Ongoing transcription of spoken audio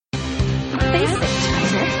face it,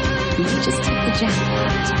 China. You just hit the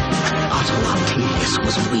jackpot. Autoloctius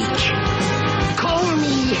was weak. Call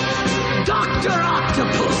me Dr.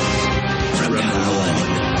 Octopus. From now on,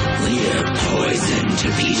 we're poison to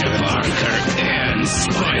Peter Parker and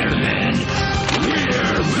Spider-Man.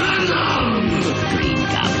 We're Venom! Green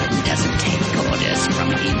Goblin doesn't take orders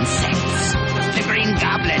from insects. The Green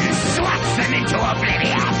Goblin swats them into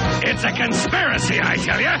oblivion. It's a conspiracy, I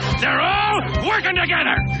tell you. They're all working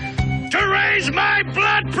together to raise my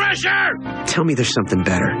blood pressure! Tell me there's something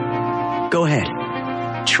better. Go ahead.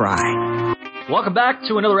 Try. Welcome back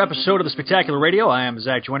to another episode of the Spectacular Radio. I am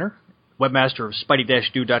Zach Joyner, webmaster of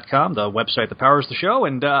Spidey-Do.com, the website that powers the show,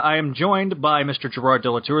 and I am joined by Mr. Gerard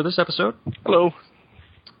Delatour this episode. Hello.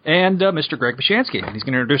 And Mr. Greg Bishansky. He's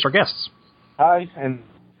going to introduce our guests. Hi,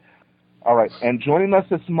 all right, and joining us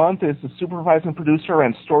this month is the supervising producer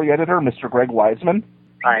and story editor, Mr. Greg Weisman.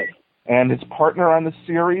 Hi. And his partner on the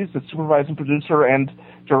series, the supervising producer and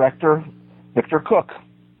director, Victor Cook.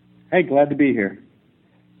 Hey, glad to be here.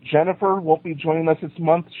 Jennifer won't be joining us this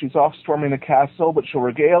month. She's off storming the castle, but she'll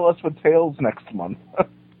regale us with tales next month.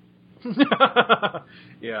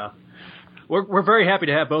 Yeah. We're very happy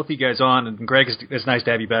to have both you guys on, and Greg, it's nice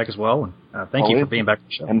to have you back as well. And thank you for being back on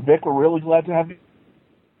the show. And Vic, we're really glad to have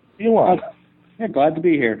you on. Yeah, glad to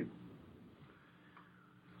be here.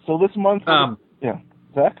 So this month,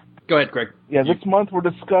 Zach? Go ahead, Greg. Yeah, this month we're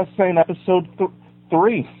discussing episode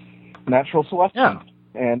 3, Natural Selection. Yeah.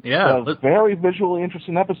 And it's a very visually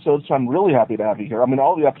interesting episode, so I'm really happy to have you here. I mean,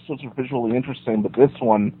 all the episodes are visually interesting, but this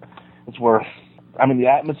one is where, the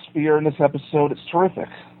atmosphere in this episode, it's terrific.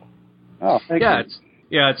 Oh, thank you.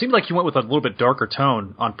 It seemed like you went with a little bit darker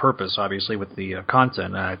tone on purpose, obviously, with the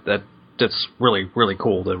content. That's really, really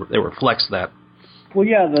cool. It reflects that. Well,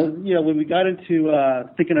 yeah, when we got into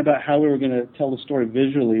thinking about how we were going to tell the story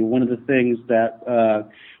visually, one of the things that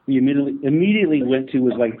we immediately went to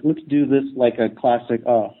was like, let's do this like a classic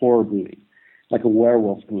horror movie, like a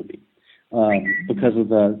werewolf movie, because of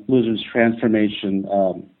the lizard's transformation.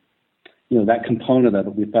 That component of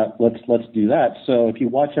it, we thought let's do that. So if you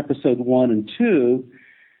watch episode 1 and 2,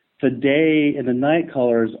 the day and the night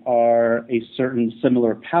colors are a certain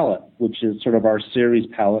similar palette, which is sort of our series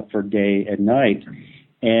palette for day and night.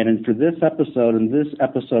 And for this episode, and this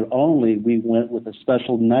episode only, we went with a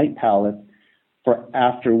special night palette for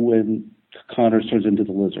after when Connor turns into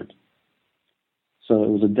the lizard. So it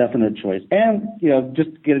was a definite choice. And,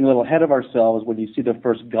 just getting a little ahead of ourselves, when you see the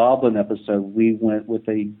first Goblin episode, we went with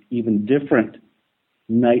a even different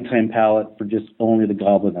nighttime palette for just only the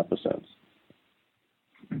Goblin episodes.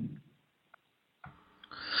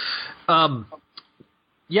 We'll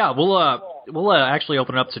actually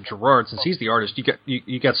open it up to Gerard since he's the artist.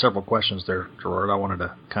 You got several questions there, Gerard. I wanted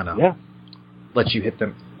to kind of let you hit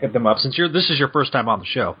them up since this is your first time on the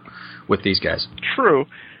show with these guys. True,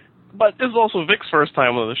 but this is also Vic's first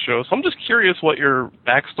time on the show, so I'm just curious what your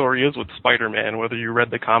backstory is with Spider-Man. Whether you read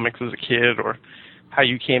the comics as a kid or how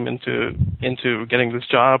you came into getting this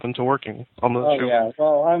job and to working on the show. Yeah.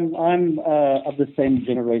 Well, I'm of the same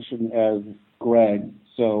generation as Greg,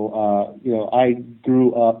 so I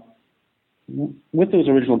grew up with those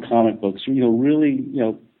original comic books. Really,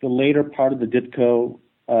 the later part of the Ditko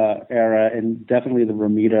era, and definitely the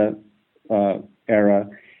Romita era,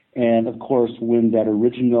 and of course when that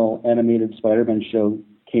original animated Spider-Man show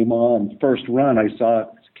came on, first run, I saw it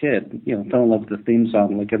as a kid. Fell in love with the theme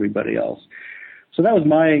song like everybody else. So that was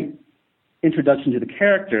my introduction to the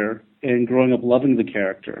character and growing up loving the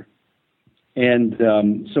character. And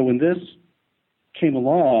so when this came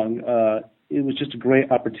along, it was just a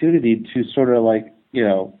great opportunity to sort of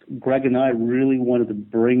Greg and I really wanted to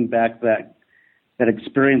bring back that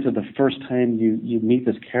experience of the first time you meet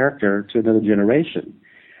this character to another generation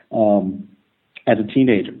as a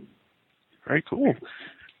teenager. Very cool.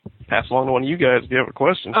 Pass along to one of you guys if you have a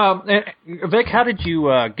question. Vic, how did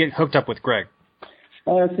you get hooked up with Greg?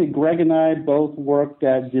 Let's see. Greg and I both worked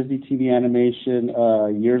at Disney TV Animation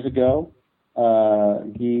years ago. I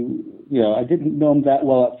didn't know him that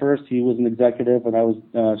well at first. He was an executive, and I was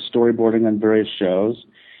storyboarding on various shows.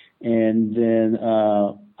 And then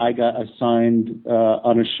I got assigned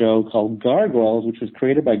on a show called Gargoyles, which was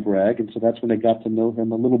created by Greg, and so that's when I got to know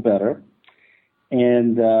him a little better.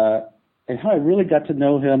 And how I really got to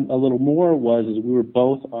know him a little more was as we were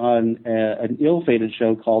both on an ill-fated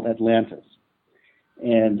show called Atlantis.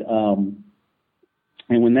 And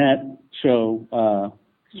when that show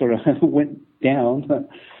sort of went down,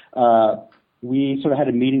 we sort of had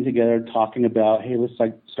a meeting together talking about, hey, let's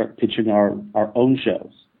start pitching our own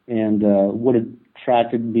shows. And what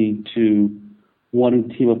attracted me to wanting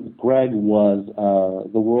to team up with Greg was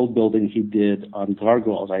the world building he did on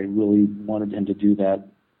Gargoyles. I really wanted him to do that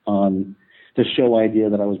on the show idea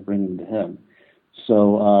that I was bringing to him.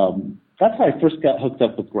 So that's how I first got hooked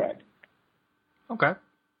up with Greg. Okay.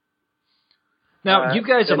 Now, you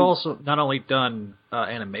guys have also not only done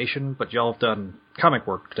animation, but y'all have done comic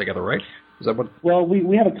work together, right? Is that what? Well,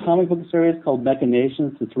 we have a comic book series called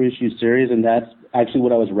Machinations, the 3-issue series, and that's actually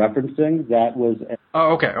what I was referencing. That was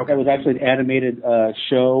okay. That was actually an animated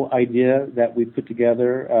show idea that we put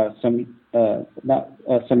together some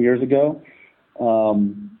years ago,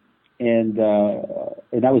 and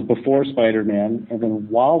that was before Spider-Man. And then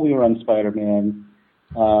while we were on Spider-Man,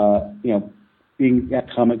 being at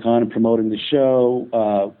Comic-Con and promoting the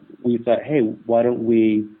show, we thought, hey, why don't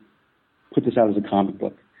we put this out as a comic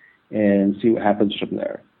book and see what happens from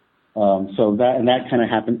there. So that kind of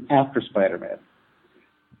happened after Spider-Man.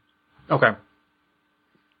 Okay.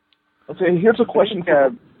 Okay, here's a question.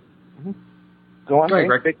 Go on,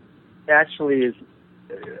 Greg. Vic actually is,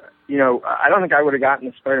 I don't think I would have gotten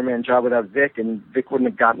the Spider-Man job without Vic, and Vic wouldn't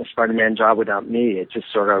have gotten the Spider-Man job without me. It just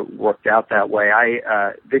sort of worked out that way.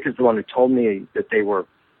 Vic is the one who told me that they were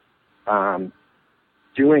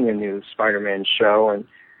doing a new Spider-Man show and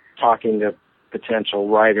talking to potential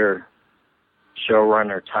writer,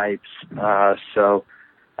 showrunner types. So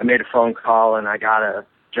I made a phone call and I got a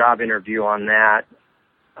job interview on that.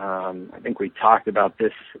 I think we talked about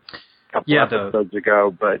this a couple episodes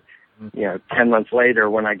ago, but 10 months later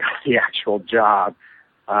when I got the actual job,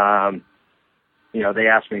 they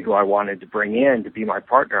asked me who I wanted to bring in to be my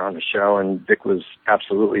partner on the show, and Vic was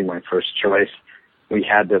absolutely my first choice. We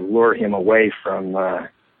had to lure him away from, what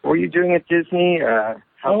were you doing at Disney?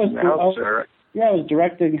 House of Mouse? Yeah, I was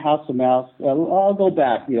directing House of Mouse. I'll go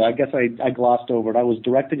back. I guess I glossed over it. I was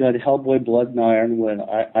directing on Hellboy Blood and Iron when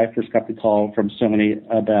I first got the call from Sony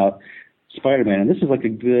about Spider-Man. And this is like a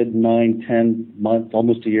good 9-10 months,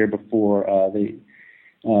 almost a year before they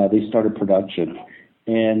started production.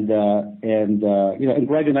 And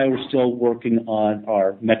Greg and I were still working on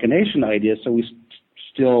our Machination idea, so we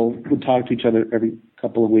still would talk to each other every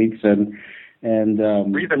couple of weeks. And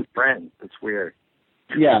we're even friends. It's weird.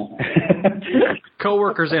 Yeah.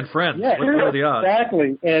 Co-workers and friends. Yeah, what are the odds?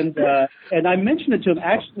 Exactly. And I mentioned it to him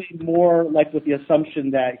actually more like with the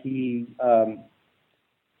assumption that he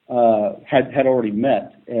had already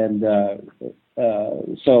met, and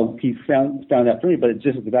so he found that for me. But it's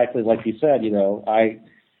just exactly like he said. I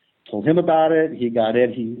told him about it. He got it.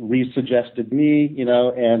 He re-suggested me.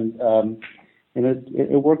 And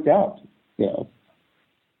it worked out.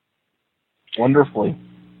 Wonderfully.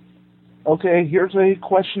 Okay, here's a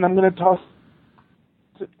question I'm going to toss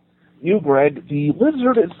to you, Greg. The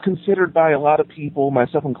Lizard is considered by a lot of people,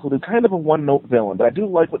 myself included, kind of a one-note villain, but I do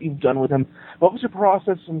like what you've done with him. What was your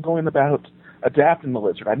process in going about adapting the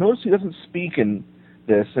Lizard? I noticed he doesn't speak in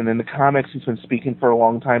this, and in the comics he's been speaking for a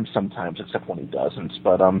long time sometimes, except when he doesn't.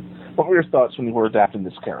 But what were your thoughts when you were adapting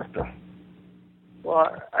this character?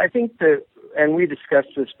 Well, I think that, and we discussed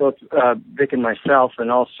this, both Vic and myself,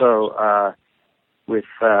 and also with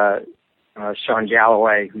Sean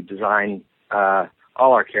Galloway, who designed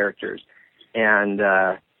all our characters, and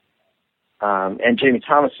Jamie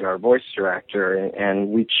Thomason, our voice director, and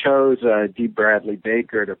we chose D. Bradley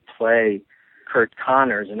Baker to play Kurt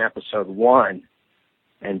Connors in episode 1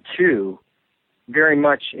 and 2, very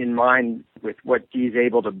much in mind with what Dee's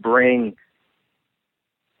able to bring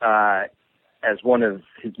as one of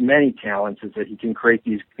his many talents, is that he can create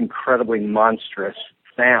these incredibly monstrous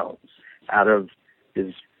sounds out of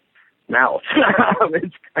his mouth.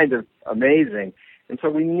 It's kind of amazing. And so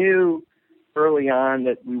we knew early on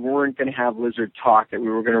that we weren't going to have Lizard talk, that we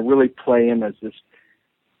were going to really play him as this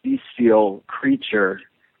bestial creature.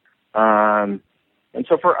 And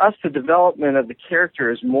so for us, the development of the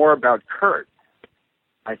character is more about Kurt,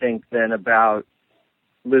 I think, than about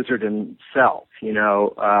Lizard himself.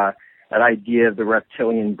 That idea of the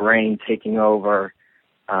reptilian brain taking over,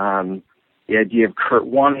 the idea of Kurt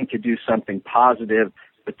wanting to do something positive,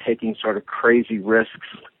 but taking sort of crazy risks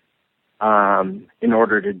in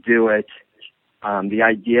order to do it. The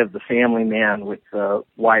idea of the family man with the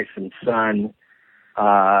wife and son,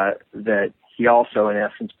 that he also, in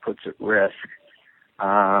essence, puts at risk.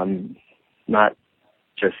 Not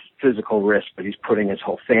just physical risk, but he's putting his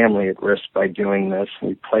whole family at risk by doing this.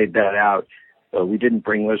 We played that out. We didn't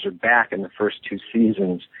bring Lizard back in the first 2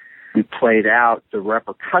 seasons. We played out the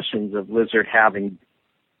repercussions of Lizard having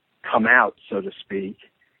come out, so to speak,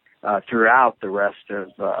 throughout the rest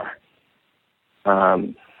of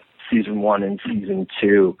season 1 and season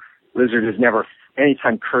 2. Lizard is never,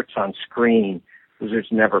 anytime Kurt's on screen, Lizard's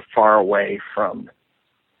never far away from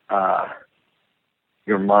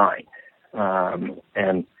your mind. And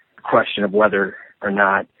the question of whether or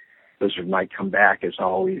not Lizard might come back is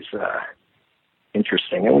always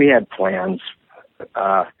interesting. And we had plans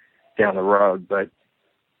down the road, but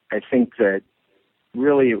I think that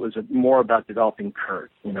really it was more about developing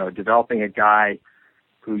Kurt, developing a guy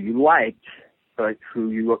who you liked, but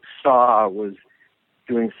who you saw was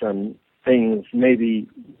doing some things maybe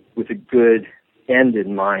with a good end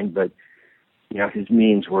in mind, but, his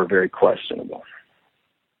means were very questionable.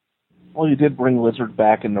 Well, you did bring Lizard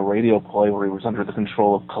back in the radio play where he was under the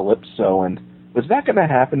control of Calypso, and was that going to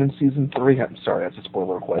happen in season 3? I'm sorry, that's a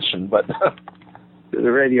spoiler question, but... The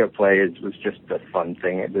radio play was just a fun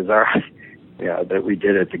thing. It was our, that we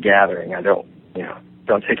did at the gathering. I don't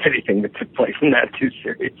take anything that took place in that too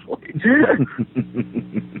seriously.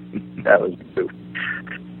 That was goof.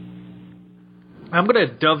 I'm going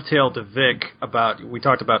to dovetail to Vic we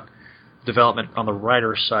talked about development on the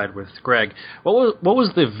writer's side with Greg. What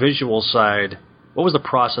was the visual side? What was the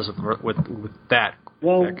process with that?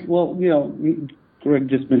 Vic? Well, Greg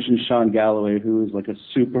just mentioned Sean Galloway, who is like a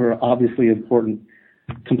super obviously important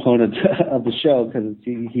component of the show because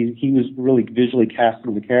he was really visually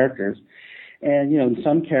casting the characters. And, in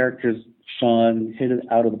some characters, Sean hit it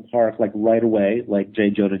out of the park like right away, like J.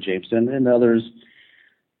 Jonah Jameson, and others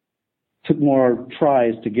took more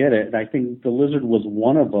tries to get it. And I think the Lizard was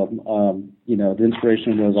one of them. The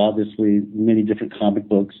inspiration was obviously many different comic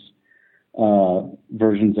books,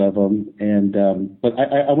 versions of them. And, but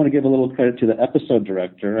I want to give a little credit to the episode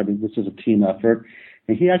director. I mean, this is a team effort.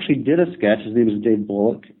 And he actually did a sketch. His name was Dave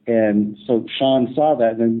Bullock. And so Sean saw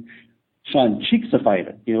that, and then Sean cheeksified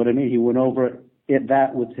it. You know what I mean? He went over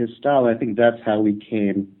that with his style. And I think that's how we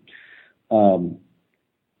came to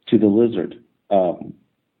the Lizard.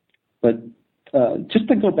 But just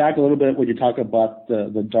to go back a little bit when you talk about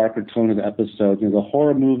the darker tone of the episode, the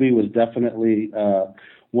horror movie was definitely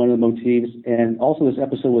one of the motifs. And also this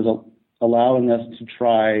episode was allowing us to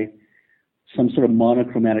try some sort of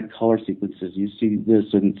monochromatic color sequences. You see this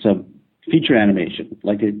in some feature animation,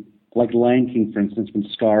 like Lion King, for instance, when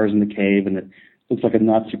Scar's in the cave and it looks like a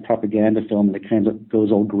Nazi propaganda film and it kind of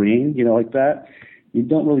goes all green, like that. You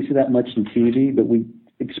don't really see that much in TV, but we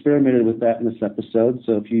experimented with that in this episode.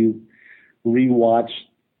 So if you rewatch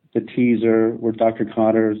the teaser where Dr.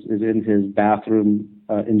 Connors is in his bathroom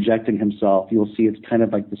injecting himself, you'll see it's kind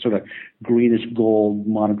of like the sort of greenish gold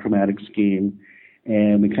monochromatic scheme.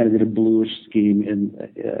 And we kind of did a bluish scheme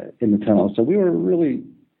in the tunnel. So we were really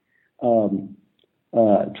trying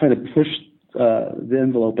to push the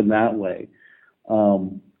envelope in that way.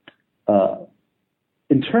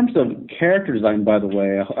 In terms of character design, by the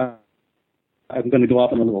way, I'm going to go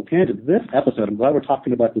off on a little tangent. This episode, I'm glad we're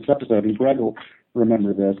talking about this episode, and Greg will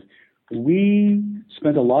remember this. We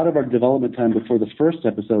spent a lot of our development time before the first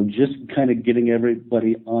episode just kind of getting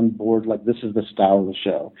everybody on board, like this is the style of the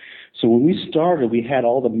show. So when we started, we had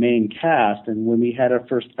all the main cast, and when we had our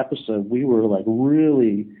first episode, we were like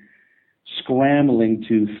really scrambling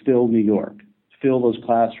to fill New York, fill those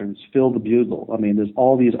classrooms, fill the Bugle. I mean, there's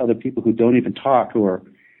all these other people who don't even talk,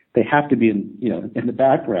 they have to be in the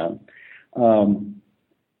background.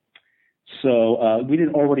 So we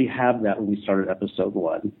didn't already have that when we started episode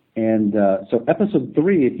 1. And so episode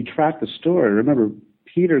 3, if you track the story, remember,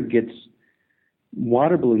 Peter gets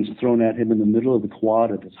water balloons thrown at him in the middle of the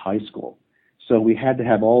quad of his high school. So we had to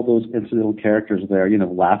have all those incidental characters there,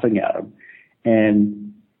 laughing at him.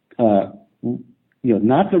 And,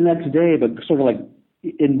 not the next day, but sort of like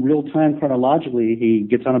in real time chronologically, he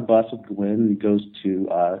gets on a bus with Gwen and he goes to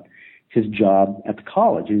his job at the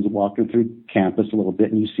college. He's walking through campus a little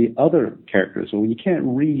bit, and you see other characters. So you can't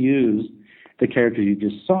reuse the characters you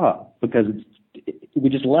just saw because we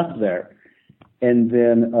just left there. And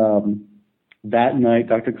then that night,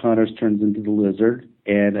 Dr. Connors turns into the Lizard,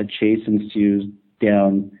 and a chase ensues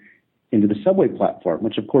down into the subway platform,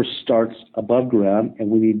 which of course starts above ground, and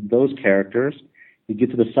we need those characters. You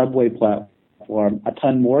get to the subway platform, a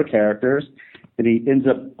ton more characters, and he ends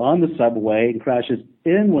up on the subway and crashes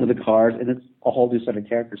in one of the cars, and it's a whole new set of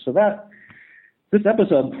characters. So this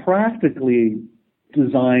episode practically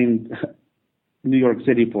designed New York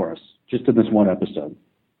City for us, just in this one episode.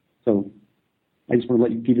 So I just want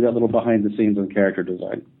to give you that little behind the scenes on character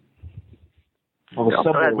design. Well,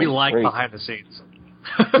 we like great. Behind the scenes.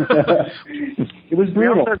 It was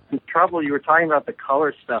brutal. We also had some trouble. You were talking about the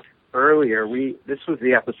color stuff earlier. This was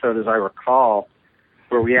the episode, as I recall,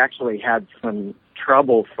 where we actually had some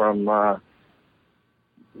trouble from,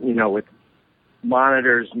 with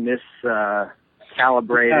monitors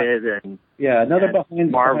calibrated and another and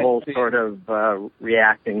behind Marvel behind sort of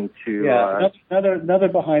reacting to. Another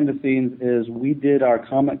behind the scenes is we did our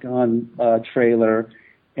Comic-Con trailer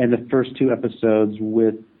and the first 2 episodes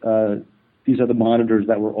with these are the monitors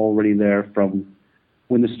that were already there from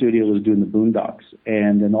when the studio was doing the Boondocks,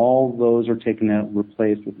 and then all those are taken out and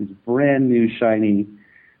replaced with these brand new shiny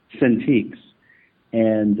Cintiqs.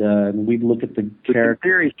 And we'd look at the character.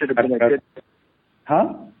 In theory, should have been a good.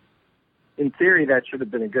 Huh? In theory, that should have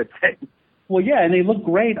been a good thing. Well, yeah, and they look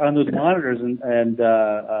great on those monitors, and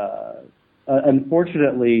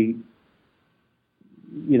unfortunately,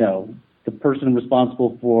 the person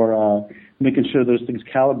responsible for making sure those things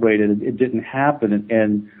calibrated, it didn't happen.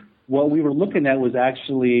 And what we were looking at was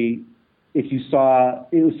actually, if you saw,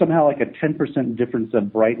 it was somehow like a 10% difference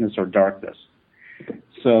of brightness or darkness.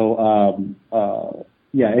 So,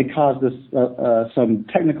 it caused us some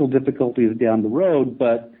technical difficulties down the road,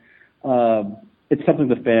 but it's something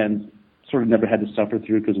the fans sort of never had to suffer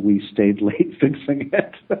through because we stayed late fixing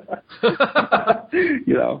it.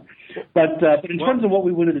 But in terms of what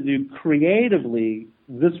we wanted to do creatively,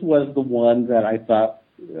 this was the one that I thought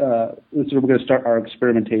we're going to start our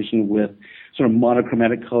experimentation with sort of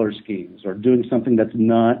monochromatic color schemes or doing something that's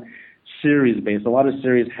not series-based. A lot of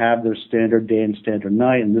series have their standard day and standard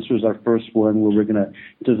night, and this was our first one where we're going to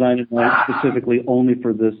design it specifically only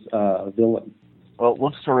for this villain. Well, it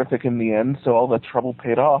looks terrific in the end, so all the trouble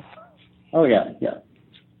paid off. Oh, yeah.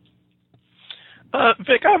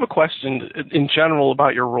 Vic, I have a question in general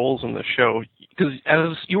about your roles in the show. Because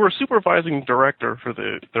as you were supervising director for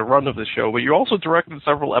the run of the show, but you also directed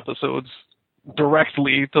several episodes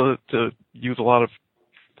directly, to use a lot of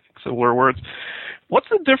similar words. What's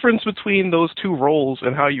the difference between those 2 roles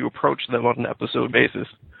and how you approach them on an episode basis?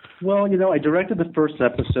 Well, I directed the first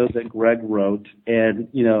episode that Greg wrote, and,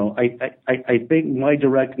 I think my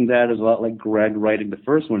directing that is a lot like Greg writing the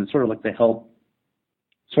first one. It's sort of like to help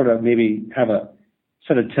sort of maybe have a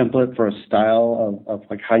set a template for a style of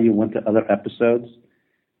like how you want the other episodes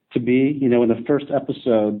to be. In the first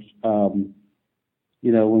episode, when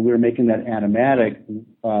we were making that animatic,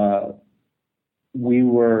 I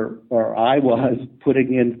was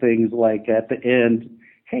putting in things like at the end,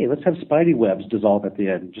 hey, let's have Spidey webs dissolve at the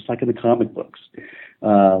end, just like in the comic books.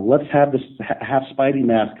 Let's have this half Spidey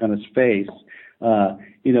mask on his face.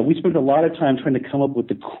 We spent a lot of time trying to come up with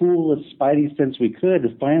the coolest Spidey sense we could,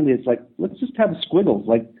 and finally it's like, let's just have squiggles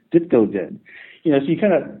like Ditko did. So you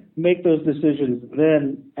kind of make those decisions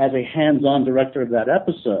then as a hands-on director of that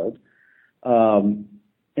episode. And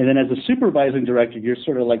then as a supervising director, you're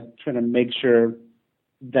sort of like trying to make sure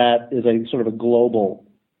that is a sort of a global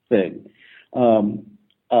thing.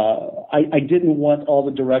 I didn't want all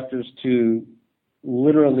the directors to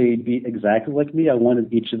literally be exactly like me. I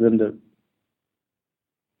wanted each of them to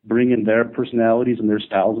bring in their personalities and their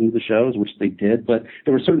styles into the shows, which they did, but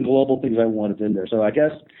there were certain global things I wanted in there. So I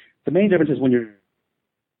guess the main difference is when you're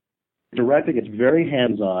directing, it's very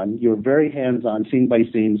hands-on. You're very hands-on, scene by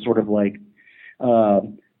scene, sort of like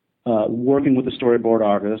working with the storyboard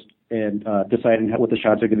artist and deciding what the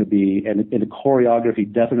shots are going to be, and the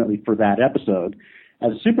choreography definitely for that episode.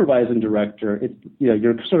 As a supervising director,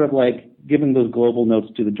 you're sort of like giving those global notes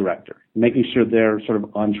to the director, making sure they're sort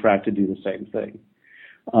of on track to do the same thing.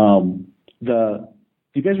 Do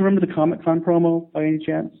you guys remember the Comic-Con promo by any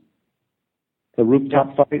chance? The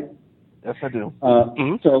rooftop fight? Yes, I do.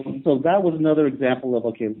 So that was another example of,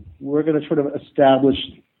 okay, we're going to sort of establish,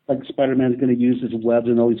 like Spider-Man is going to use his webs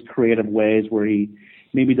in all these creative ways where he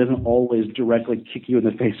maybe doesn't always directly kick you in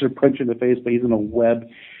the face or punch you in the face, but he's going to web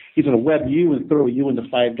you and throw you into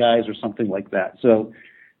 5 guys or something like that. So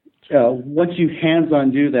once you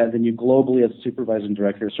hands-on do that, then you globally as a supervising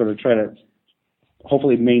director sort of try to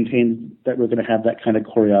hopefully maintain that we're going to have that kind of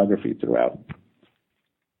choreography throughout.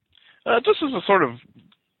 Just as a sort of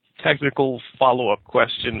technical follow-up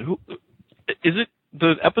question, who is it?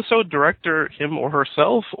 The episode director, him or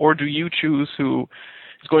herself, or do you choose who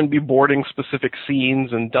is going to be boarding specific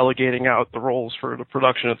scenes and delegating out the roles for the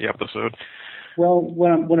production of the episode? Well,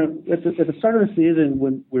 at the start of the season,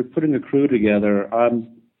 when we're putting a crew together, I'm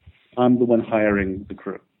the one hiring the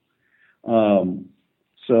crew.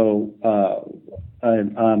 So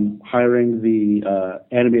I'm hiring the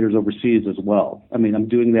animators overseas as well. I mean, I'm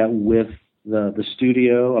doing that with the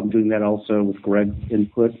studio. I'm doing that also with Greg's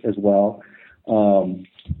input as well.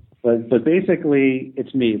 But basically,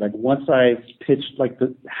 it's me. Like once I pitch like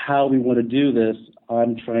how we want to do this,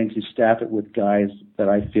 I'm trying to staff it with guys that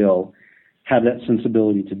I feel have that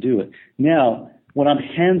sensibility to do it. Now, when I'm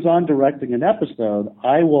hands-on directing an episode,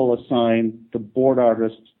 I will assign the board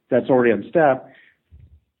artist that's already on staff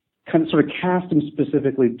kind of sort of cast them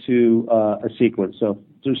specifically to a sequence. So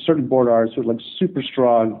there's certain board artists who are like super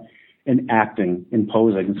strong in acting, in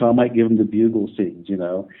posing, and so I might give them the bugle scenes, you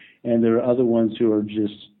know. And there are other ones who are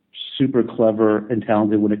just super clever and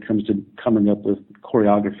talented when it comes to coming up with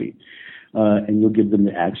choreography, and you'll give them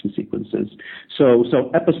the action sequences. So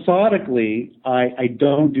episodically, I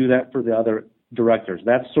don't do that for the other directors.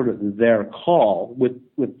 That's sort of their call with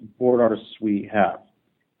board artists we have.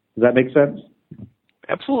 Does that make sense?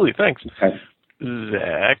 Absolutely, thanks. Okay.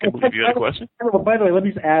 Zach, I believe you had a question? By the way, let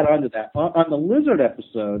me just add on to that. On the Lizard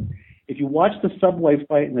episode, if you watch the subway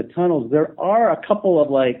fight in the tunnels, there are a couple of,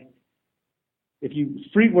 like, if you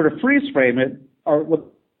were to freeze frame it, or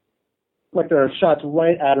like there are shots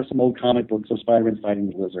right out of some old comic books of Spider-Man fighting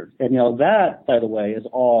the Lizard. And, you know, that, by the way, is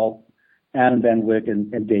all Adam Van Wyck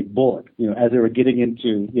and Dave Bullock. You know, as they were getting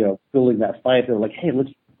into, you know, building that fight, they were like, hey,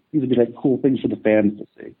 these would be like cool things for the fans to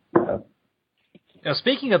see. You know? Now,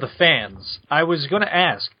 speaking of the fans, I was going to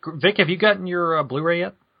ask, Vic, have you gotten your Blu-ray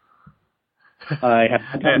yet? I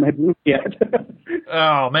haven't gotten my Blu-ray yet.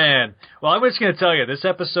 Oh, man. Well, I'm just going to tell you, this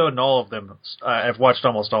episode and all of them, I've watched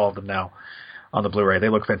almost all of them now on the Blu-ray. They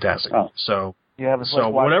look fantastic. Oh. So, yeah, it's so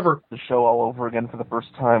like whatever. The show all over again for the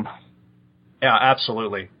first time. Yeah,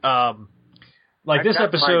 absolutely. Like this got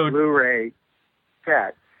episode. My Blu-ray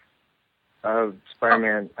set of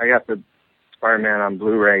Spider-Man. I got the Spider-Man on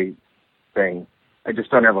Blu-ray thing. I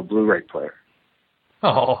just don't have a Blu-ray player.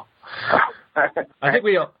 Oh. I think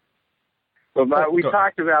we all. But we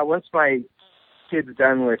talked about once my kid's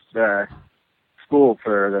done with school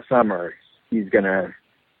for the summer, he's going to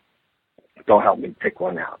go help me pick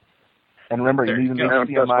one out. And remember, you need an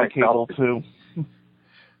HDMI cable, too.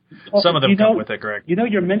 Some of them come with it, Greg. You know,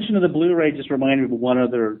 your mention of the Blu-ray just reminded me of one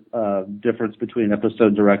other difference between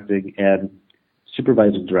episode directing and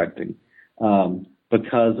supervising directing,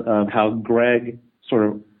 because of how Greg sort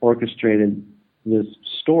of orchestrated this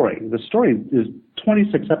story. The story is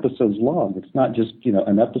 26 episodes long. It's not just, you know,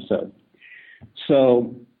 an episode.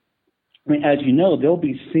 So, I mean, as you know, there'll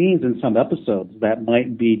be scenes in some episodes that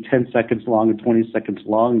might be 10 seconds long or 20 seconds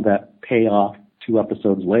long that pay off 2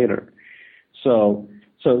 episodes later. So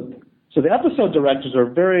the episode directors are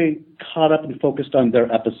very caught up and focused on their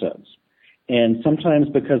episodes. And sometimes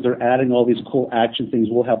because they're adding all these cool action things,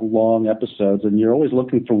 we'll have long episodes, and you're always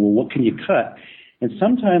looking for, well, what can you cut? And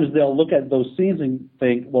sometimes they'll look at those scenes and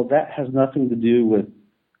think, well, that has nothing to do with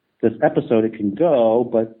this episode. It can go,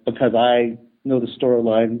 but because I know the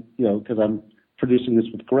storyline, you know, because I'm producing this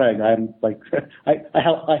with Greg, I'm like, I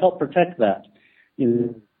help protect that,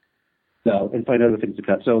 you know, and find other things to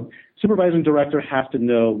cut. So supervising director has to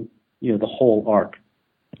know, you know, the whole arc,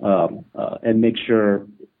 and make sure,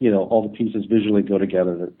 you know, all the pieces visually go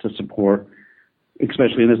together to support,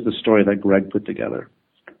 especially in the story that Greg put together.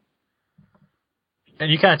 And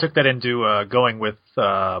you kind of took that into going with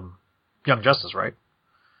Young Justice, right?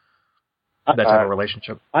 That type of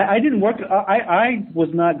relationship. I didn't work. I was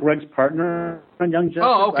not Greg's partner on Young Justice.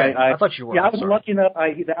 Oh, okay. I thought you were. Yeah, I was lucky enough.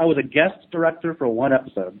 I was a guest director for one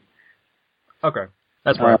episode. Okay,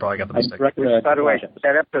 that's where I probably got the mistake. By the way,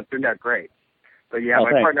 that episode turned out great. But yeah,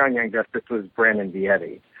 my partner on Young Justice was Brandon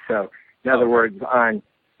Vietti. So, in other words, on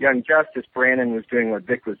Young Justice, Brandon was doing what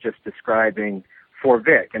Vic was just describing for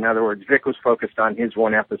Vic. In other words, Vic was focused on his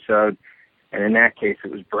one episode, and in that case,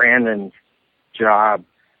 it was Brandon's job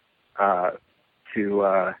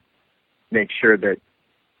to make sure that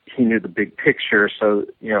he knew the big picture, so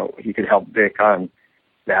you know he could help Vic on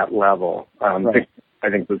that level. Right. Vic, I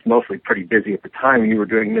think, was mostly pretty busy at the time. You were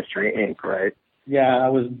doing Mystery Inc., right? Yeah, I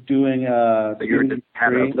was doing. So you were just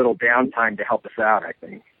having a little downtime to help us out, I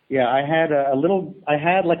think. Yeah, I had a little. I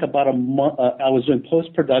had like about a month. I was doing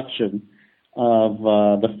post production of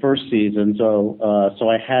the first season, so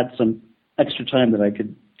I had some extra time that I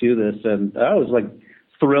could do this, and I was like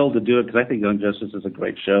thrilled to do it because I think Young Justice is a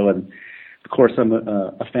great show, and of course I'm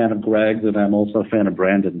a fan of Greg's, and I'm also a fan of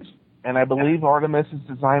Brandon's. And I believe Artemis's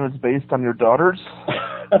design was based on your daughter's.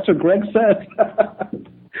 That's what Greg said.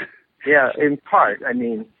 Yeah, in part. I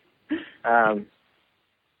mean,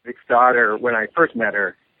 Vic's daughter, when I first met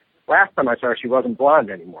her, last time I saw her, she wasn't blonde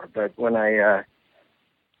anymore. But when I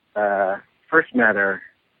first met her,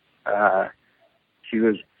 she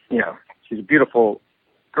was, you know, she's a beautiful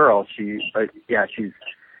girl. She's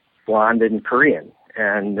blonde and Korean,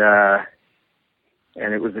 and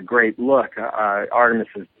it was a great look. Artemis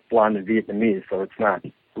is blonde and Vietnamese, so it's not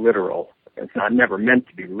literal. It's not never meant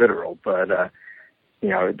to be literal, but you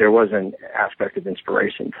know, there was an aspect of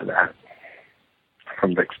inspiration to that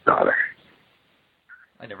from Vic's daughter.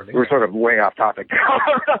 I never knew. We're sort of way off topic.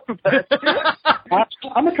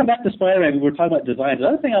 I'm gonna come back to Spider-Man. We were talking about design. The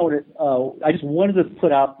other thing I just wanted to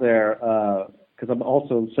put out there because I'm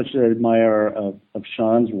also such an admirer of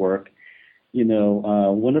Sean's work.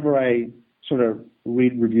 Whenever I sort of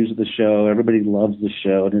read reviews of the show, everybody loves the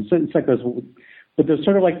show, and it's like there's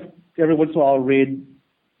sort of like every once in a while I'll read.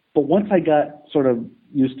 But once I got sort of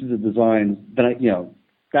used to the designs, then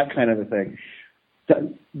that kind of a thing.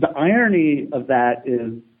 The irony of that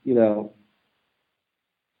is,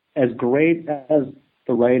 as great as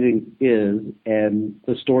the writing is and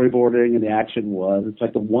the storyboarding and the action was, it's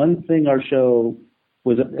like the one thing our show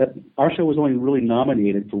was only really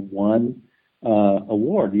nominated for one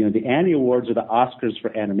award. The Annie Awards are the Oscars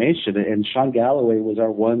for animation, and Sean Galloway was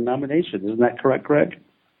our one nomination. Isn't that correct, Greg?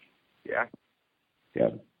 Yeah. Yeah.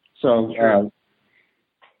 So,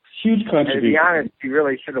 huge contribution. And to be honest, he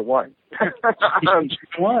really should have won. Because,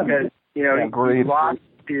 he lost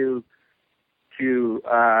to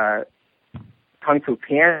Kung Fu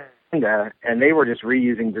Panda, and they were just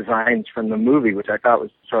reusing designs from the movie, which I thought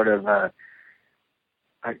was sort of a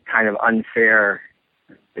kind of unfair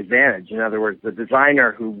advantage. In other words, the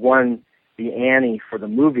designer who won the Annie for the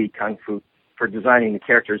movie Kung Fu, for designing the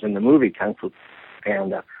characters in the movie Kung Fu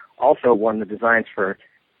Panda, also won the designs for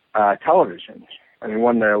television. I mean,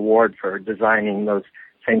 won the award for designing those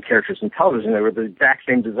same characters in television. They were the exact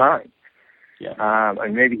same design. Yeah.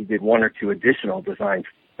 And maybe he did one or two additional designs,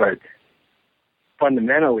 but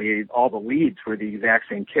fundamentally, all the leads were the exact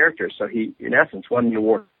same characters. So he, in essence, won the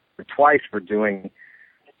award twice for doing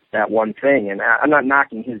that one thing. And I'm not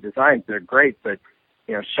knocking his designs; they're great, but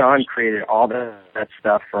Sean created all that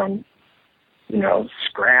stuff from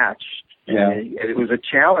scratch. Yeah. And it was a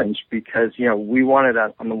challenge because we wanted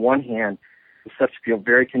on the one hand the stuff to feel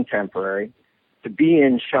very contemporary, to be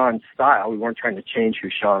in Sean's style. We weren't trying to change who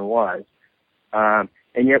Sean was.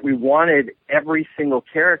 And yet we wanted every single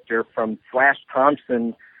character from Flash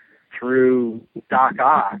Thompson through Doc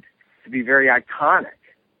Ock to be very iconic.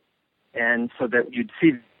 And so that you'd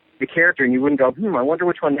see the character and you wouldn't go, I wonder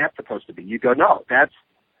which one that's supposed to be. You'd go, no, that's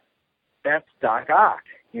Doc Ock,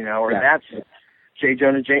 or that's J.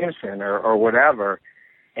 Jonah Jameson or whatever.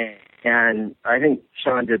 And I think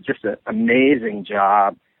Sean did just an amazing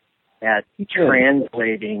job at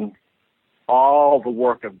translating all the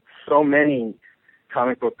work of so many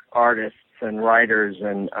comic book artists and writers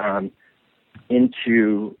and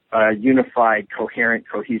into a unified, coherent,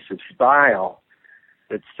 cohesive style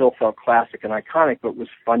that still felt classic and iconic, but was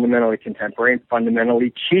fundamentally contemporary and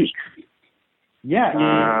fundamentally cheap. Yeah.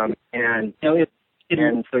 I feel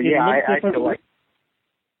like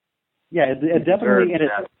it definitely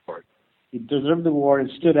it deserved the award.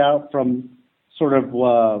 It stood out from sort of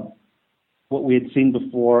what we had seen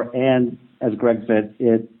before, and as Greg said,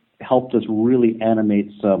 it helped us really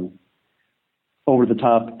animate some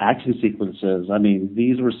over-the-top action sequences. I mean,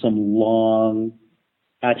 these were some long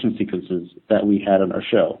action sequences that we had on our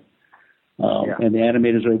show, and the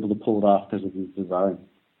animators were able to pull it off because of these designs.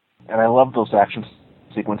 And I love those action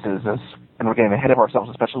sequences, and we're getting ahead of ourselves,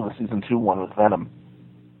 especially with Season 2 one with Venom.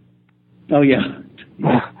 Oh, yeah.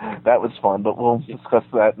 That was fun, but we'll discuss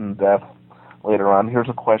that in depth later on. Here's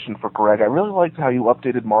a question for Greg. I really liked how you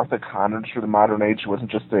updated Martha Connors for the modern age. She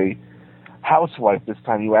wasn't just a housewife this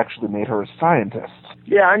time. You actually made her a scientist.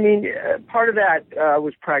 Yeah, I mean, part of that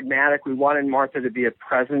was pragmatic. We wanted Martha to be a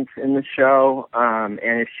presence in the show, and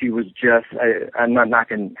if she was just, I'm not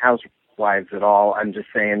knocking housewives at all. I'm just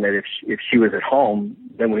saying that if she was at home,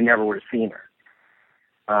 then we never would have seen her.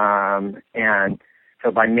 And so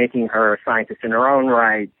by making her a scientist in her own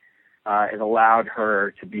right, it allowed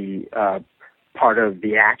her to be part of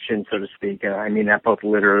the action, so to speak. And I mean that both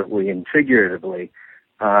literally and figuratively.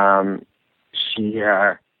 She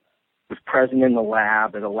was present in the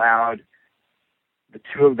lab. It allowed the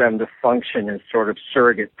two of them to function as sort of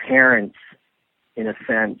surrogate parents, in a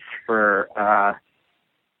sense, for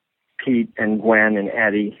Pete and Gwen and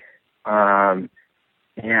Eddie. And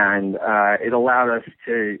it allowed us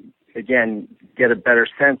to, again, get a better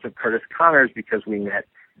sense of Curtis Connors because we met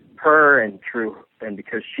her, and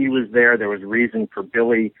because she was there was reason for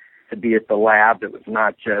Billy to be at the lab. That was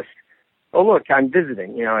not just, oh look, I'm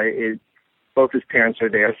visiting. Both his parents are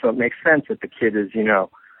there, so it makes sense that the kid is,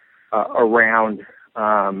 around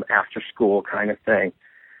after school kind of thing.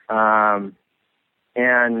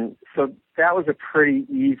 And so that was a pretty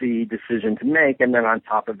easy decision to make. And then on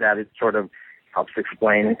top of that, it sort of helps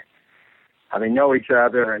explain how they know each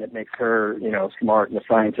other, and it makes her, smart and a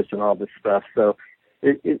scientist and all this stuff. So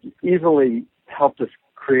it easily helped us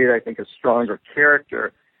create, I think, a stronger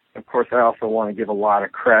character. Of course, I also want to give a lot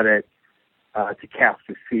of credit to Kath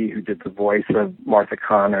Soucie, who did the voice of Martha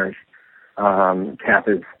Connors. Kath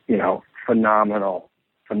is, phenomenal,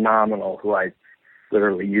 who I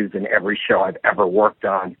literally used in every show I've ever worked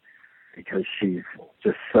on because she's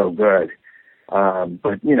just so good.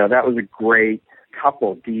 But, that was a great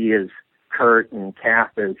couple. Dee is Kurt and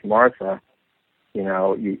Kath is Martha.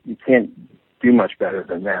 You can't do much better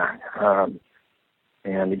than that.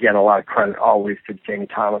 And again, a lot of credit always to Jamie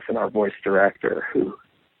Thomas, our voice director, who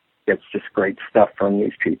gets just great stuff from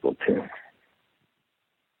these people too.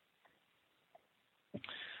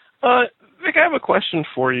 Vic, I have a question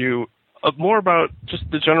for you, more about just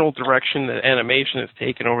the general direction that animation has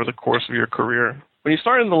taken over the course of your career. When you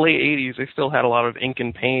started in the late 80s, they still had a lot of ink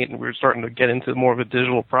and paint, and we were starting to get into more of a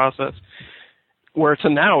digital process, where to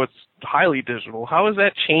now it's highly digital. How has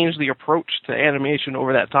that changed the approach to animation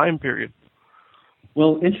over that time period?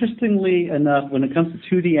 Well, interestingly enough, when it comes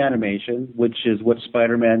to 2D animation, which is what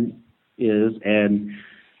Spider-Man is, and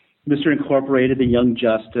Mr. Incorporated and Young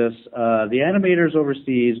Justice, the animators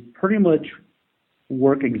overseas pretty much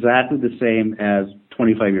work exactly the same as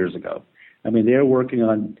 25 years ago. I mean, they're working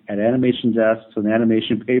at animation desks and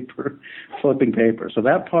animation paper, flipping paper. So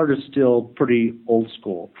that part is still pretty old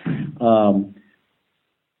school.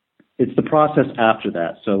 It's the process after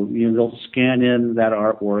that. So, they'll scan in that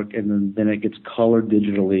artwork, and then it gets colored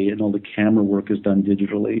digitally, and all the camera work is done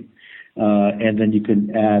digitally. And then you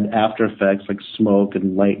can add After Effects like smoke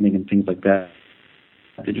and lightning and things like that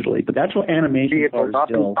digitally. But that's what animation vehicles, part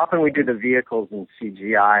is still. Often we do the vehicles in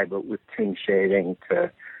CGI, but with toon shading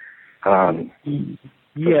to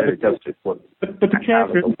it does just look but the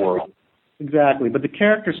character, out of the world. Exactly. But the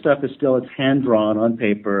character stuff is still, it's hand-drawn on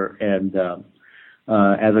paper, and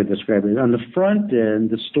as I described it. On the front end,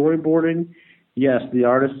 the storyboarding, yes, the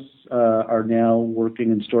artists are now working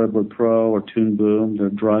in Storyboard Pro or Toon Boom. They're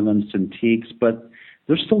drawing on Cintiqs, but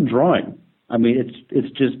they're still drawing. I mean,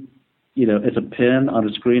 it's just, it's a pen on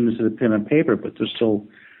a screen instead of a pen on paper, but they're still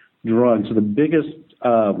drawing. So the biggest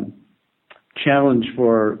challenge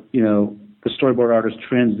for, the storyboard artist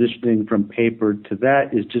transitioning from paper to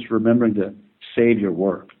that is just remembering to save your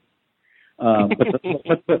work. But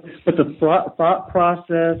the thought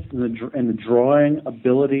process and the drawing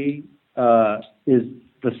ability is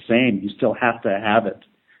the same. You still have to have it,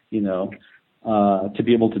 to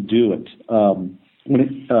be able to do it.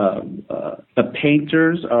 The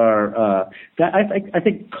painters are I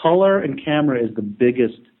think color and camera is the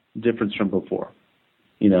biggest difference from before.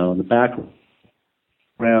 The background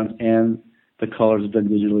and the colors are done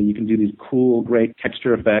digitally. You can do these cool, great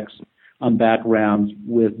texture effects on backgrounds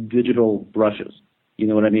with digital brushes. You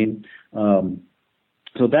know what I mean?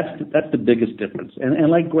 So that's the biggest difference.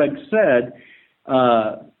 And like Greg said,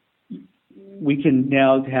 we can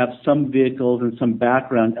now have some vehicles and some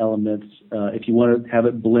background elements. If you want to have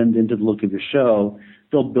it blend into the look of your show,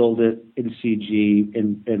 they'll build it in CG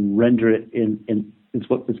and render it in it's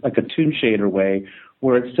like a toon shader way,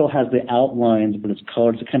 where it still has the outlines, but it's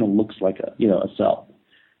colored, so it kind of looks like a cell.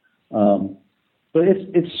 But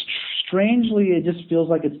it's strangely, it just feels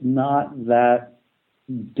like it's not that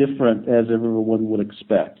different as everyone would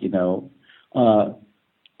expect, a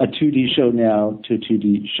 2D show now to a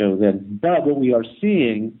 2D show then. But what we are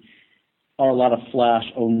seeing are a lot of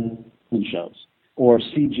Flash-only shows or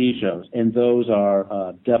CG shows, and those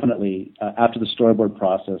are definitely, after the storyboard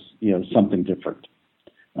process, something different.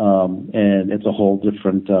 And it's a whole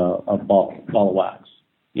different ball of wax,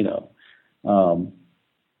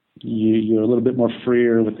 You're a little bit more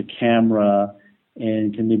freer with the camera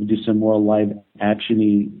and can maybe do some more live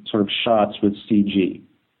action-y sort of shots with CG.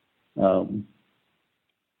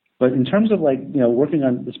 But in terms of working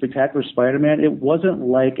on the Spectacular Spider-Man, it wasn't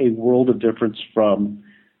like a world of difference from,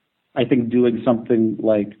 I think, doing something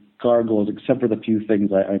like Gargoyles, except for the few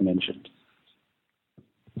things I mentioned.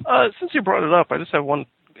 Since you brought it up, I just have one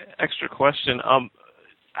extra question.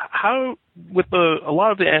 How, with a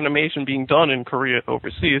lot of the animation being done in Korea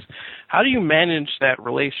overseas, how do you manage that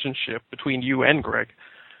relationship between you and Greg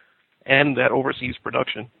and that overseas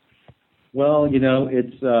production? Well,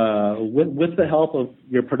 it's with the help of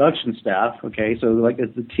your production staff. Okay, so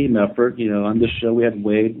it's a team effort. On this show we had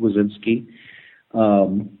Wade Wazinski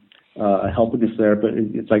helping us there, but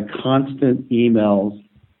it's like constant emails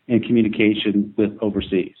and communication with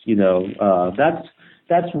overseas.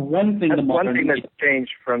 That's one thing. That's one thing that's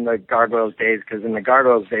changed from the Gargoyles days, because in the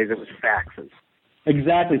Gargoyles days it was faxes.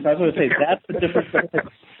 Exactly. So I was going to say that's the difference.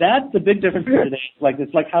 That's the big difference today.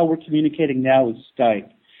 It's like how we're communicating now with Skype.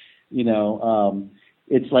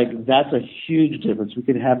 It's like that's a huge difference. We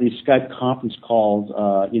can have these Skype conference calls.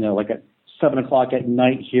 Like at 7:00 at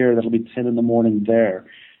night here, that'll be 10 in the morning there,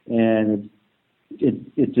 and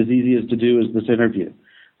it's as easy as to do as this interview.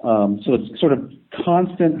 So it's sort of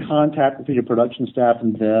constant contact between your production staff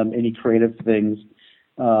and them. Any creative things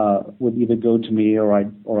would either go to me or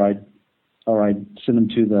I'd send them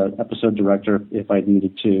to the episode director if I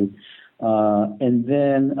needed to. And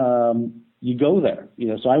then you go there.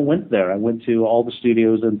 So I went there. I went to all the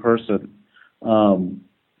studios in person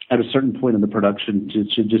at a certain point in the production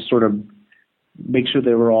to just sort of make sure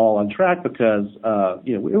they were all on track because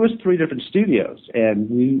it was 3 different studios and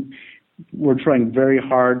we were trying very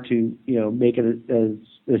hard to make it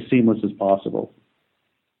as seamless as possible.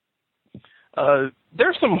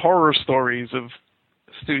 There's some horror stories of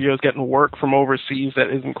studios getting work from overseas that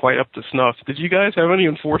isn't quite up to snuff. Did you guys have any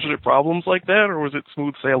unfortunate problems like that, or was it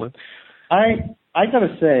smooth sailing? I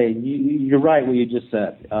gotta say, you're right what you just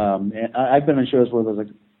said. And I've been on shows where there's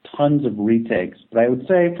tons of retakes, but I would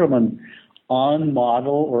say from an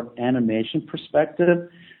on-model or animation perspective,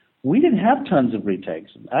 we didn't have tons of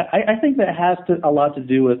retakes. I think that has a lot to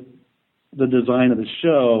do with the design of the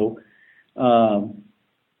show,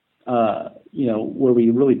 where we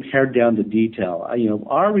really pared down the detail.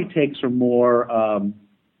 Our retakes are more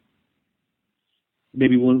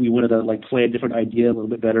maybe when we wanted to play a different idea a little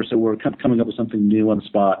bit better, so we're coming up with something new on the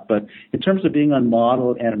spot. But in terms of being on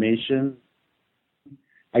model animation,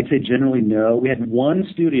 I'd say generally no. We had one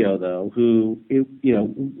studio though who,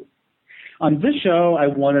 on this show I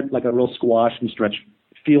wanted a real squash and stretch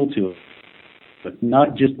feel to it, but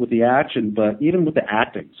not just with the action, but even with the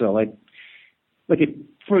acting. So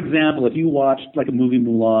for example, if you watched a movie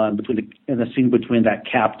Mulan in the scene between that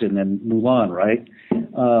captain and Mulan, right?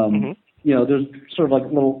 There's sort of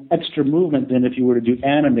little extra movement than if you were to do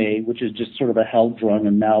anime, which is just sort of a held drum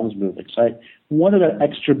and mouths moving. So I wanted an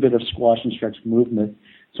extra bit of squash and stretch movement.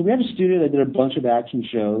 So we had a studio that did a bunch of action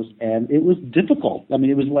shows, and it was difficult. I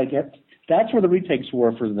mean, it was that's where the retakes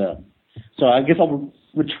were for them. So I guess I'll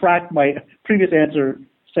retract my previous answer,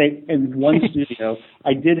 say in one studio,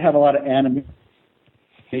 I did have a lot of animation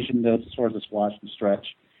notes as far as the squash and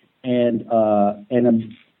stretch. And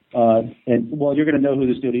well, you're going to know who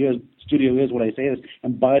the studio is when I say this.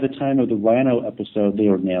 And by the time of the Rhino episode, they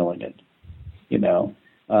were nailing it,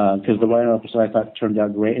 because the Rhino episode I thought turned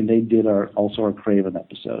out great, and they did our Craven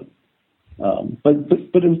episode. But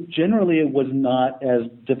generally it was not as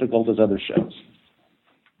difficult as other shows.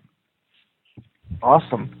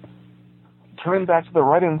 Awesome. Turning back to the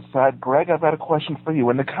writing side, Greg, I've got a question for you.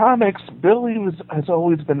 In the comics, Billy has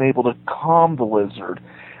always been able to calm the lizard.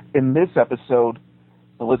 In this episode,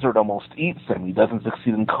 the lizard almost eats him. He doesn't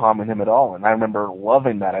succeed in calming him at all, and I remember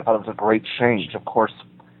loving that. I thought it was a great change. Of course,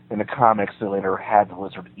 in the comics, they later had the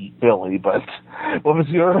lizard eat Billy, but what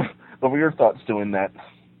were your thoughts doing that?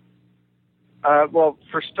 Well,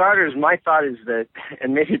 for starters, my thought is that,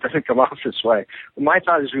 and maybe it doesn't come off this way, but my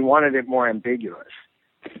thought is we wanted it more ambiguous.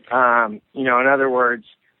 In other words,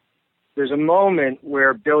 there's a moment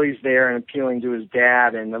where Billy's there and appealing to his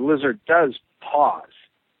dad, and the lizard does pause.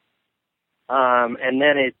 And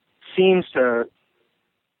then it seems to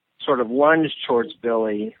sort of lunge towards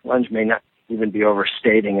Billy. Lunge may not even be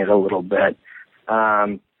overstating it a little bit.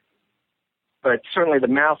 But certainly the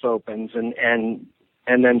mouth opens and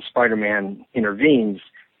then Spider-Man intervenes.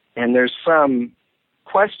 And there's some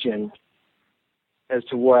question as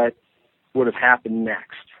to what would have happened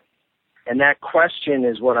next. And that question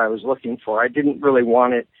is what I was looking for. I didn't really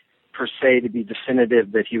want it per se to be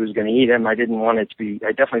definitive that he was going to eat him. I definitely didn't want it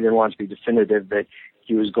to be definitive that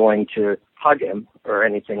he was going to hug him or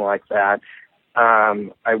anything like that.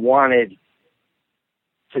 I wanted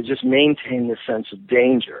to just maintain the sense of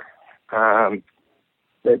danger,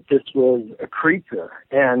 that this was a creature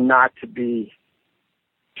and not to be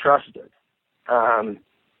trusted.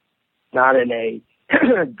 Not in a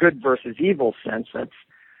good versus evil sense. That's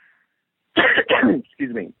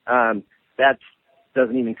excuse me. That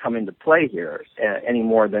doesn't even come into play here any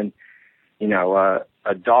more than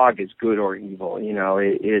a dog is good or evil.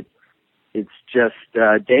 It's just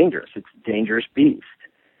dangerous. It's a dangerous beast,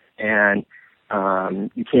 and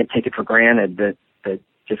you can't take it for granted that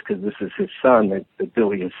just because this is his son that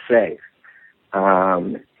Billy is safe.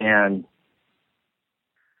 And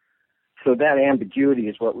so that ambiguity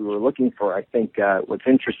is what we were looking for. I think what's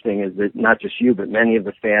interesting is that not just you, but many of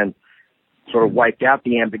the fans sort of wiped out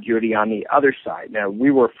the ambiguity on the other side. Now,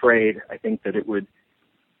 we were afraid, I think, that it would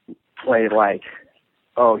play like,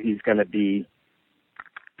 oh, he's going to be,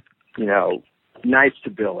 nice to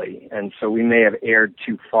Billy. And so we may have erred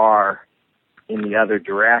too far in the other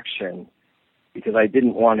direction because I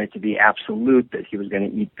didn't want it to be absolute that he was going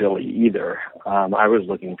to eat Billy either. I was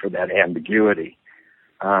looking for that ambiguity.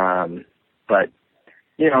 But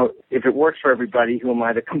if it works for everybody, who am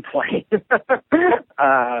I to complain?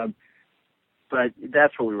 But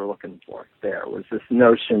that's what we were looking for there, was this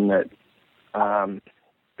notion that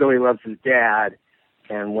Billy loves his dad,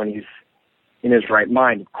 and when he's in his right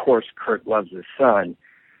mind, of course, Kurt loves his son,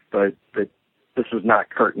 but this was not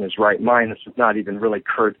Kurt in his right mind. This was not even really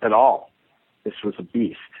Kurt at all. This was a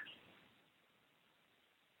beast.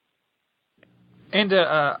 And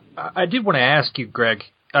I did want to ask you, Greg,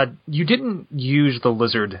 you didn't use the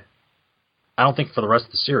lizard, I don't think, for the rest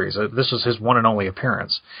of the series. This was his one and only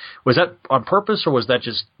appearance. Was that on purpose, or was that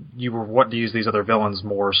just you were wanting to use these other villains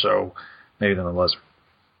more so maybe than the lizard?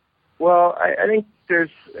 Well, I think there's,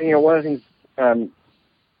 one of the things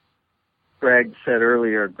Greg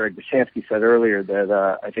Bishansky said earlier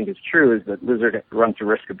that I think is true is that Lizard runs the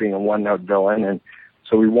risk of being a one-note villain, and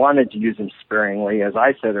so we wanted to use him sparingly. As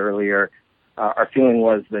I said earlier, our feeling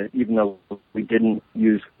was that even though we didn't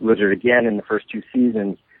use Lizard again in the first 2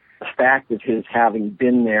 seasons, the fact of his having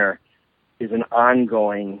been there is an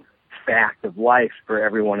ongoing fact of life for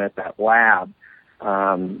everyone at that lab.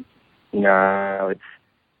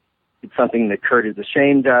 It's something that Kurt is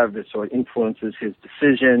ashamed of, so it influences his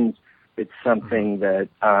decisions. It's something that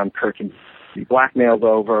Kurt can be blackmailed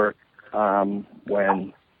over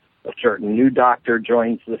when a certain new doctor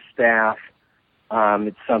joins the staff.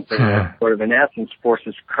 It's something that sort of, in essence,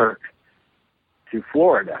 forces Kirk to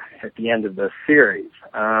Florida at the end of the series.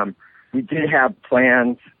 We did have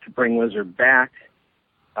plans to bring Lizard back.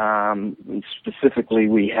 Specifically,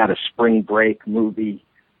 we had a spring break movie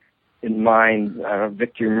in mind.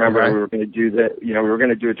 Victor, remember, we were going to do we were going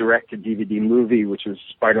to do a direct-to-DVD movie, which was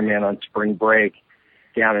Spider-Man on spring break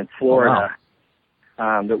down in Florida. Oh,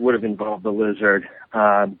 wow. That would have involved the Lizard.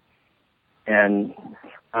 And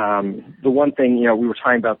the one thing, we were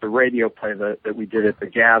talking about the radio play that we did at the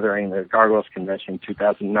Gathering, the Gargoyles Convention in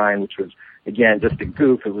 2009, which was, again, just a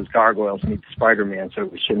goof. It was Gargoyles meet Spider-Man, so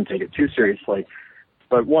we shouldn't take it too seriously.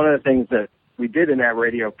 But one of the things that we did in that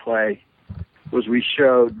radio play was we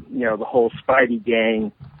showed, the whole Spidey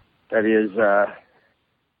gang, that is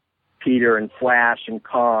Peter and Flash and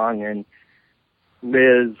Kong and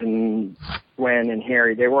Liz and Gwen and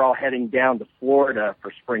Harry. They were all heading down to Florida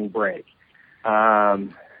for spring break.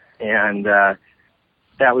 And that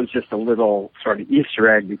was just a little sort of Easter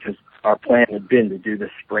egg, because our plan had been to do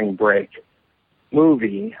this spring break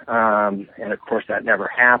movie. And of course that never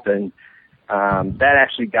happened. That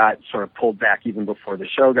actually got sort of pulled back even before the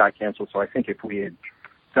show got canceled. So I think if we had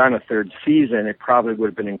done a third season, it probably would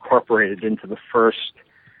have been incorporated into the first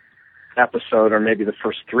episode, or maybe the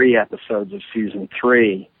first 3 episodes of season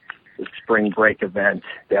 3, the spring break event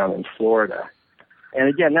down in Florida. And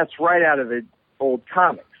again, that's right out of the old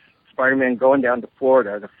comics. Spider-Man going down to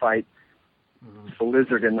Florida to fight the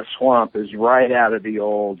Lizard in the swamp is right out of the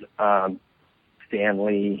old Stan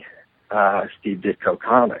Lee, Steve Ditko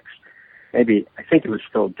comics. Maybe, I think it was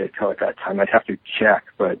still Ditko at that time. I'd have to check,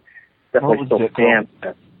 but definitely still Stan.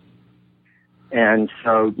 And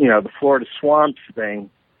so, the Florida swamps thing,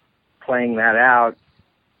 playing that out,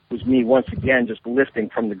 was me once again just lifting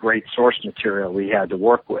from the great source material we had to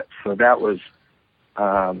work with. So that was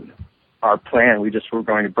our plan. We just were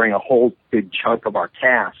going to bring a whole big chunk of our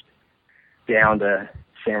cast down to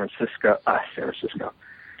San Francisco,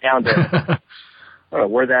 down to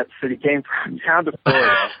where that city came from, down to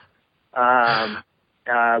Florida,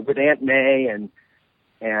 with Aunt May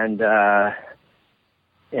and a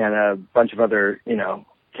bunch of other,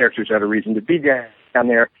 characters that had a reason to be down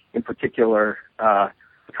there, in particular, the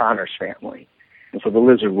Connors family. And so the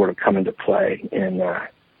Lizard would have come into play in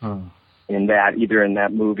that, either in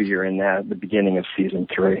that movie or in the beginning of season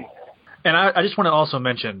 3. And I just want to also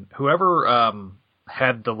mention, whoever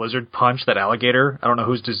had the Lizard punch that alligator, I don't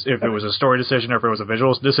know if it was a story decision or if it was a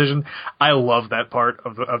visual decision. I love that part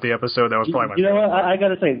of the episode. That was probably my favorite. What? I got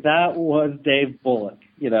to say, that was Dave Bullock,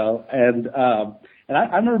 and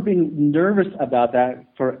I remember being nervous about that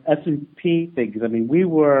for S&P things. I mean,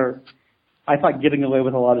 I thought, getting away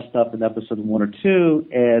with a lot of stuff in episode 1 or 2,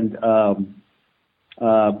 and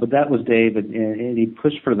but that was Dave, and he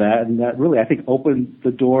pushed for that, and that really, I think, opened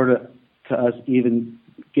the door to us even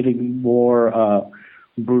getting more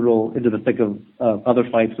brutal into the thick of other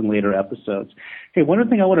fights in later episodes. Hey, one other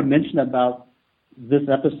thing I want to mention about this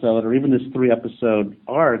episode, or even this 3-episode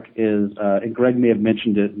arc, is, and Greg may have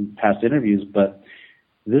mentioned it in past interviews, but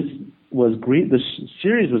this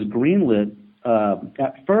series was greenlit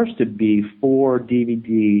at first to be 4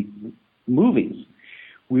 DVD movies.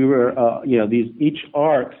 We were, each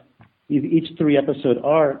 3-episode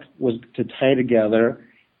arc was to tie together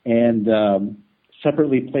and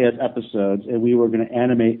separately play as episodes, and we were going to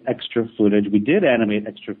animate extra footage. We did animate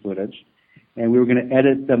extra footage, and we were going to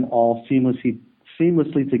edit them all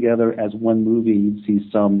seamlessly together as one movie. You'd see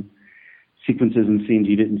some sequences and scenes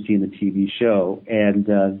you didn't see in the TV show, and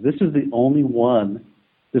this is the only one,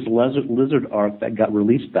 this lizard arc, that got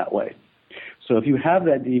released that way. So if you have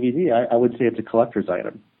that DVD, I would say it's a collector's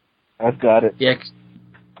item. I've got it. Yeah,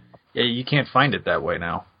 you can't find it that way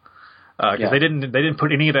now because they didn't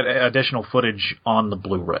put any of that additional footage on the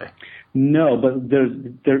Blu-ray. No, but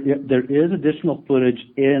there is additional footage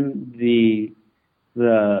in the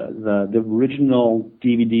original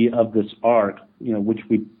DVD of this arc, which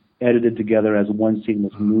we edited together as one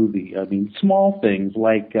seamless movie. I mean, small things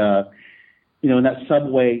like, in that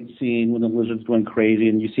subway scene when the lizard's going crazy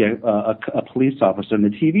and you see a police officer. In the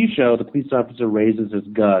TV show, the police officer raises his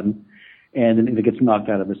gun and then it gets knocked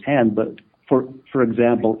out of his hand. But for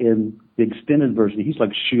example, in the extended version, he's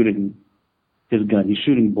like shooting his gun. He's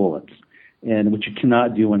shooting bullets, and which you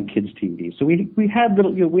cannot do on kids' TV. So we had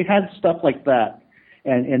we had stuff like that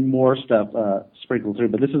and more stuff sprinkled through.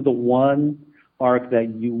 But this is the one arc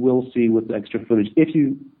that you will see with the extra footage if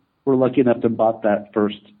you were lucky enough to bought that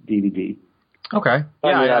first DVD. Okay.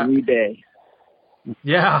 On eBay.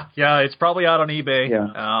 Yeah, it's probably out on eBay.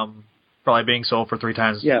 Yeah. Probably being sold for 3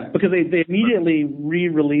 times. Yeah, because they immediately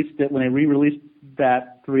re-released it. When they re-released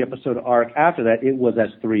that 3-episode arc after that, it was as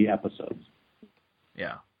 3 episodes.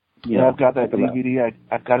 Yeah. Yeah, I've got that DVD.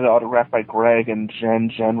 I've got it autographed by Greg, and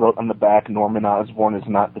Jen wrote on the back, Norman Osborn is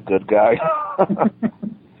not the good guy.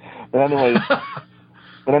 But anyway,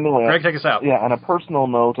 Greg, take us out. Yeah, on a personal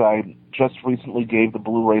note, I just recently gave the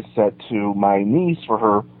Blu-ray set to my niece for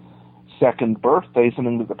her 2nd birthday,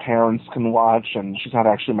 something that the parents can watch, and she's not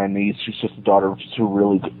actually my niece. She's just the daughter of 2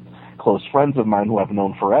 really good, close friends of mine who I've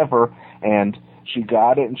known forever, and she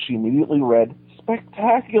got it, and she immediately read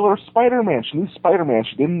Spectacular Spider-Man. She knew Spider-Man.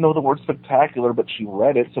 She didn't know the word spectacular, but she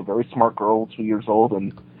read it. So very smart girl, 2 years old,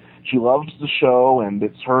 and she loves the show, and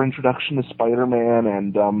it's her introduction to Spider-Man,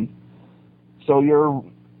 and so you're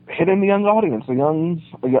hitting the young audience. A young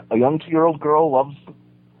 2-year-old girl loves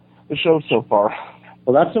the show so far.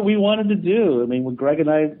 Well, that's what we wanted to do. I mean, when Greg and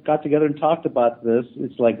I got together and talked about this,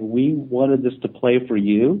 it's like we wanted this to play for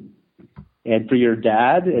you and for your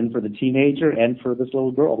dad and for the teenager and for this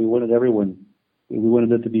little girl. We wanted everyone. We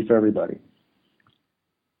wanted it to be for everybody.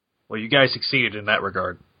 Well, you guys succeeded in that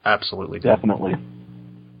regard. Absolutely. Definitely.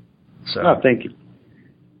 So. Oh, thank you.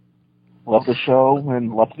 Love the show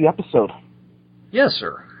and love the episode. Yes,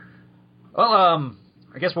 sir. Well,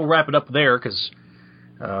 I guess we'll wrap it up there because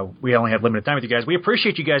we only have limited time with you guys. We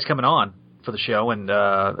appreciate you guys coming on for the show, and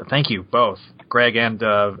thank you both, Greg and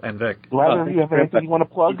Vic. Ladder, you have anything you want to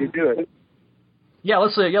plug? You can do it. Yeah,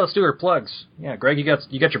 let's do our plugs. Yeah, Greg, you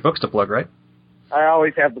got your books to plug, right? I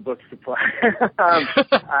always have the books to plug.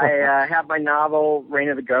 I have my novel, Reign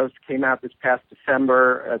of the Ghost, came out this past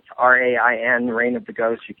December. It's RAIN, Reign of the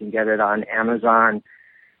Ghost. You can get it on Amazon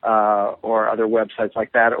or other websites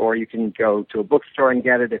like that, or you can go to a bookstore and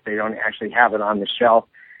get it. If they don't actually have it on the shelf,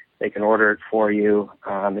 they can order it for you.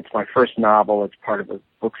 It's my first novel. It's part of a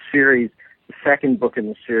book series. The 2nd book in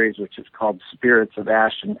the series, which is called Spirits of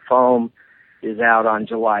Ash and Foam, is out on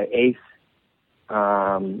July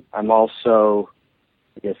 8th. I'm also,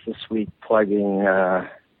 I guess this week, plugging,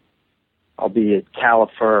 I'll be at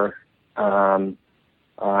Califer on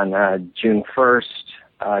June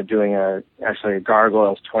 1st, doing a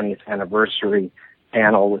Gargoyles 20th anniversary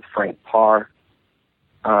panel with Frank Parr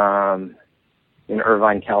in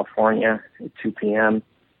Irvine, California at 2 p.m.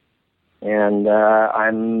 And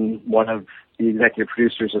I'm one of the executive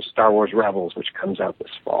producers of Star Wars Rebels, which comes out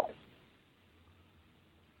this fall.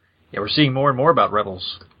 Yeah, we're seeing more and more about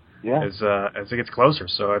Rebels as it gets closer.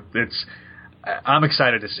 So I'm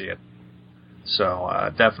excited to see it. So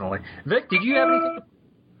definitely. Vic, did you have anything?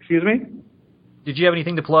 Excuse me? Did you have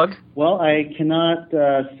anything to plug? Well, I cannot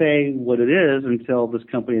say what it is until this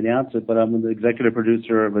company announces it, but I'm the executive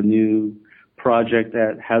producer of a new project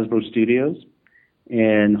at Hasbro Studios,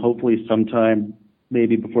 and hopefully sometime,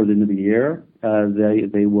 maybe before the end of the year,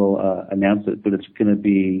 they will announce it. But it's going to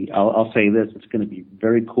be, I'll say this, it's going to be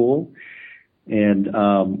very cool, and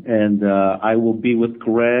I will be with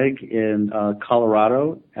Greg in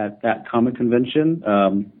Colorado at that comic convention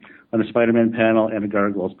on a Spider-Man panel and a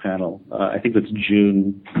Gargoyles panel. I think that's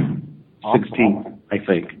June 16th, I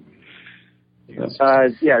think.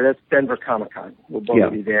 Yeah, that's Denver Comic-Con. We'll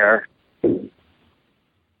both be there.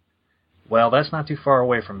 Well, that's not too far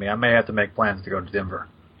away from me. I may have to make plans to go to Denver.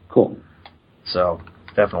 Cool. So,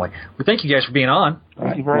 definitely. Well, thank you guys for being on.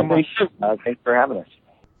 Thank you very much. Thanks for having us.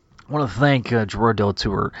 I want to thank Gerard Del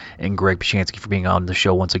Tour and Greg Pishansky for being on the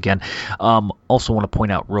show once again. also want to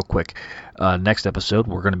point out real quick, next episode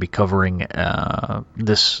we're going to be covering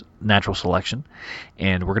this natural selection,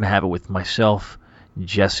 and we're going to have it with myself,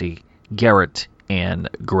 Jesse, Garrett, and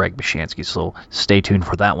Greg Bishansky. So stay tuned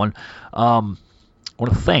for that one. I want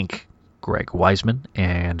to thank Greg Weisman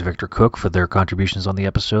and Victor Cook for their contributions on the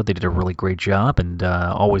episode. They did a really great job, and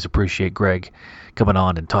always appreciate Greg coming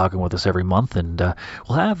on and talking with us every month. And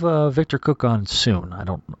we'll have Victor Cook on soon.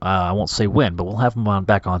 I won't say when, but we'll have him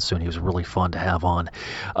back on soon. He was really fun to have on.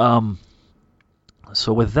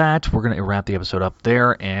 So with that, we're going to wrap the episode up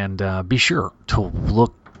there, and be sure to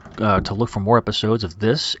look for more episodes of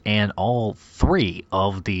this and all 3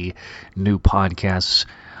 of the new podcasts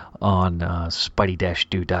on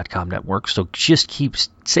Spidey-Do.com network. So just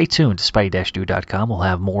stay tuned to Spidey-Do.com. We'll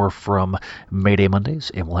have more from Mayday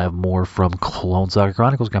Mondays, and we'll have more from Clone Saga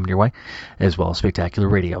Chronicles coming your way, as well as Spectacular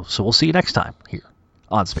Radio. So we'll see you next time here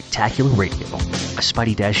on Spectacular Radio, a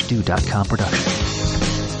Spidey-Do.com production.